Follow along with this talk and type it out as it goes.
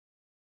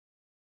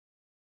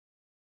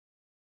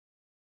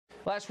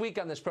Last week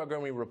on this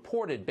program, we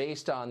reported,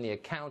 based on the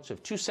accounts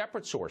of two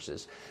separate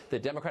sources,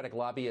 that Democratic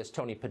lobbyist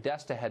Tony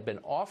Podesta had been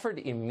offered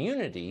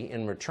immunity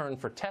in return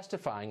for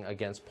testifying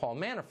against Paul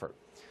Manafort.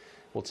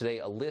 Well, today,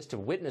 a list of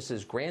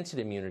witnesses granted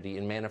immunity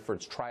in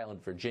Manafort's trial in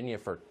Virginia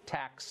for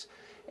tax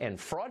and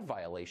fraud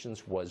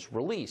violations was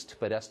released.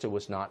 Podesta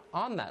was not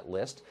on that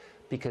list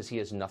because he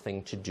has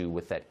nothing to do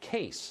with that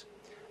case.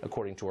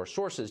 According to our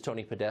sources,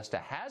 Tony Podesta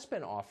has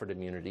been offered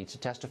immunity to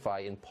testify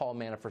in Paul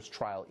Manafort's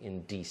trial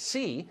in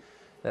D.C.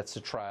 That's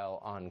a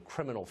trial on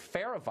criminal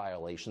FARA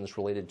violations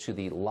related to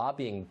the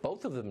lobbying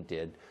both of them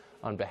did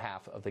on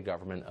behalf of the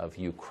government of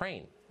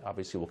Ukraine.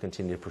 Obviously, we'll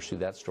continue to pursue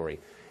that story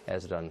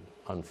as it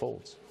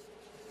unfolds.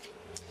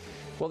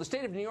 Well, the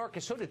state of New York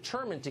is so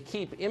determined to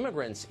keep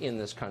immigrants in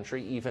this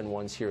country, even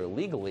ones here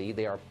illegally,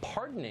 they are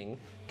pardoning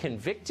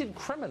convicted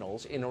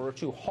criminals in order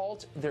to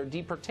halt their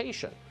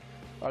deportation.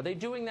 Are they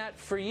doing that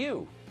for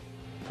you?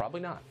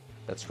 Probably not.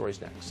 That story's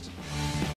next.